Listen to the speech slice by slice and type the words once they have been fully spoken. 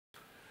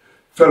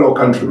Fellow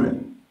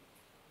countrymen,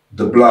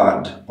 the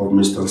blood of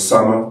Mr.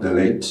 Sama the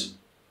late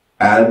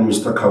and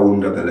Mr.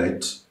 Kaunda the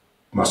late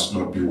must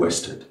not be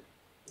wasted.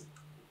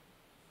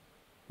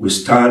 We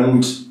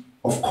stand,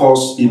 of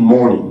course, in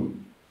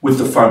mourning with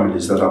the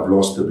families that have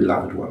lost their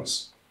beloved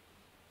ones.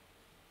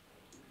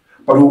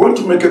 But we want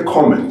to make a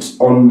comment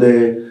on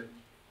the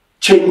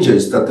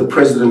changes that the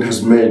President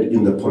has made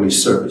in the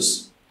police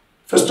service.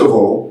 First of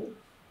all,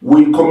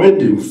 we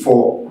commend him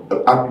for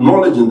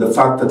acknowledging the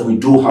fact that we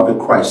do have a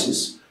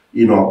crisis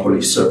in our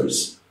police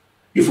service.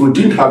 If we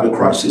didn't have a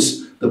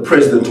crisis, the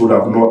President would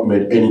have not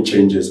made any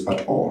changes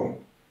at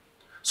all.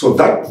 So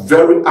that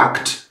very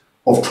act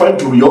of trying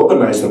to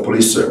reorganize the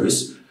police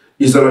service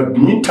is an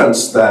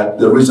admittance that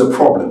there is a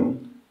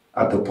problem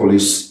at the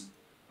police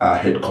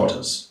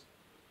headquarters.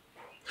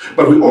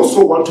 But we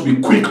also want to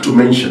be quick to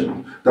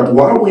mention that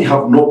while we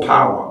have no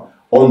power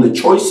on the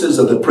choices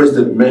that the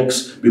President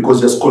makes, because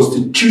he has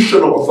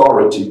constitutional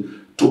authority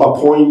to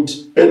appoint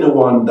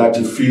anyone that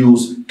he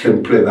feels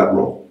can play that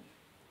role,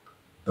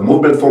 the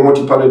Movement for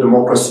Multi-Party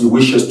Democracy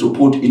wishes to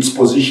put its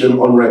position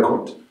on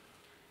record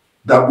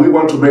that we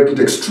want to make it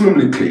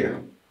extremely clear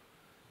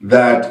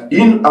that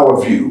in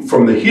our view,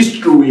 from the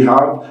history we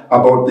have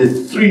about the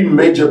three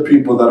major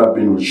people that have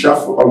been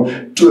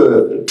reshuffled,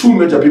 two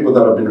major people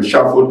that have been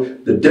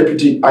reshuffled, the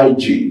deputy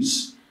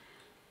IGs,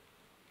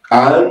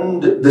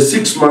 and the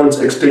 6 months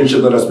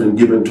extension that has been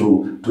given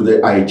to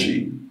the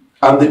IG,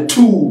 and the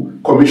two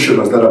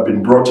commissioners that have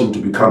been brought in to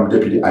become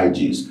deputy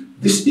IGs.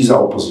 This is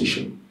our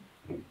position.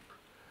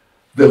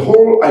 The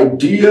whole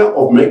idea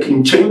of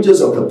making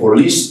changes at the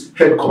police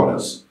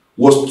headquarters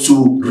was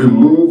to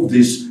remove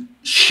this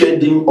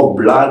shedding of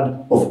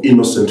blood of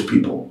innocent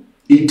people.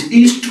 It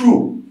is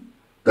true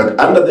that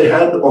under the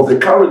hand of the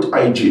current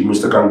IG,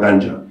 Mr.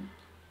 Kanganja,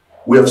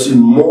 we have seen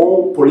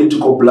more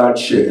political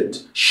bloodshed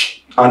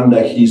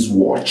under his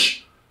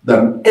watch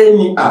than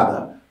any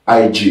other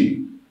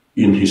IG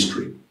in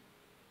history.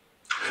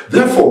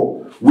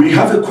 Therefore, we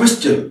have a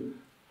question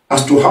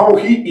as to how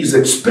he is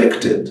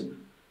expected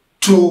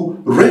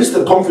to raise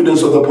the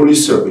confidence of the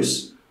police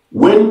service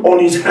when on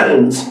his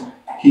hands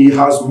he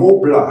has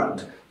more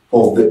blood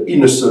of the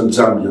innocent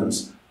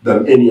Zambians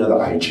than any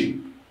other IG.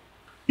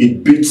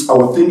 It beats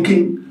our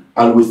thinking,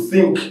 and we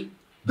think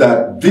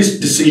that this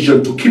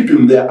decision to keep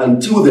him there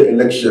until the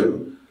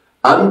election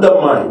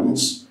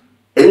undermines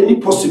any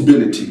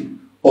possibility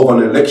of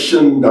an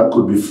election that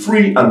could be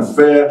free and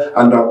fair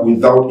and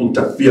without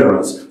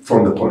interference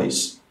from the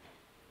police.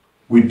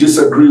 We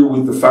disagree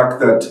with the fact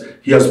that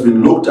he has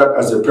been looked at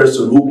as a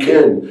person who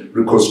can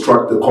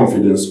reconstruct the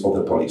confidence of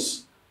the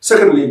police.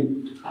 Secondly,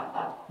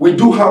 we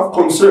do have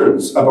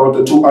concerns about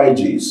the two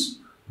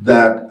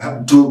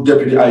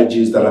deputy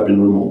IGs that have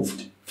been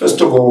removed.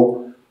 First of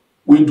all,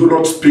 we do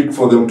not speak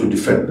for them to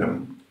defend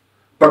them.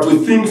 But we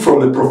think from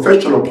the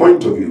professional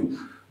point of view,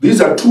 these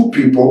are two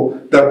people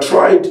that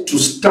tried to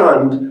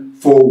stand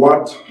for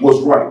what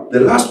was right.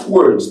 The last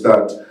words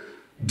that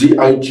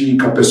DIG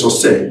Kapeso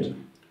said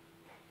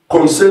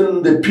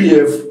concern the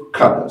PF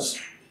cadres,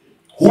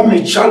 whom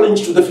he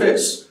challenged to the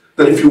face,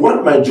 that if you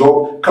want my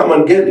job, come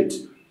and get it.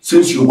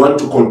 Since you want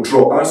to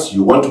control us,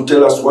 you want to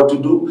tell us what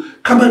to do,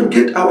 come and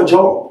get our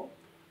job.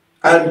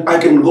 And I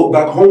can go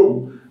back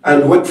home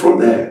and work from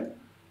there.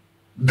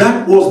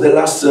 That was the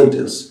last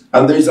sentence.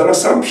 And there is an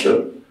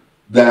assumption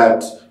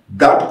that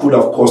that could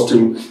have cost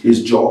him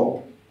his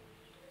job.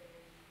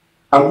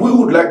 And we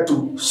would like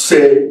to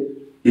say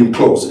in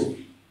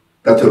closing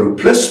that the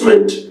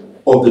replacement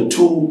of the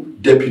two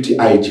deputy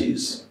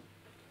IGs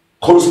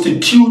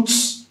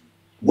constitutes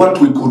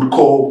what we could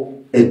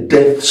call a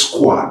death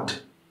squad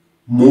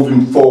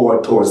moving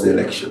forward towards the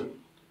election.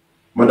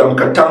 Madam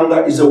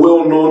Katanga is a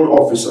well-known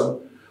officer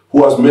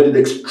who has made it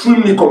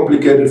extremely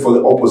complicated for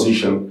the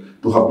opposition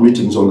to have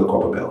meetings on the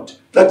Copperbelt.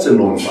 That's a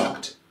known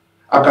fact.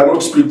 I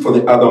cannot speak for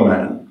the other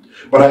man,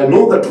 but I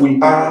know that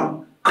we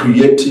are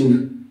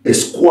creating a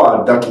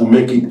squad that will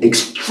make it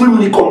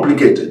extremely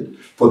complicated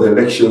for the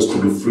elections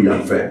to be free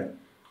and fair.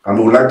 And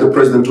we would like the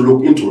President to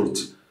look into it.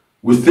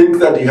 We think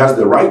that he has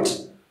the right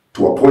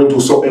to appoint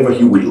whosoever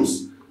he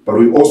wills, but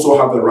we also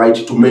have the right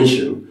to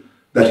mention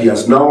that he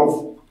has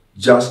now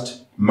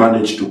just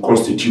managed to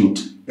constitute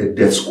a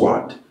death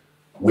squad.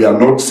 We are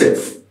not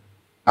safe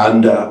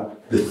under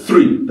the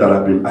three that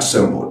have been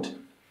assembled.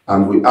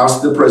 And we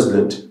ask the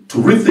President to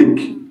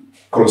rethink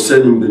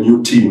concerning the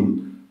new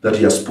team that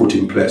he has put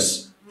in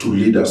place to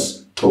lead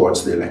us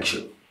towards the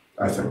election.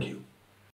 I thank you.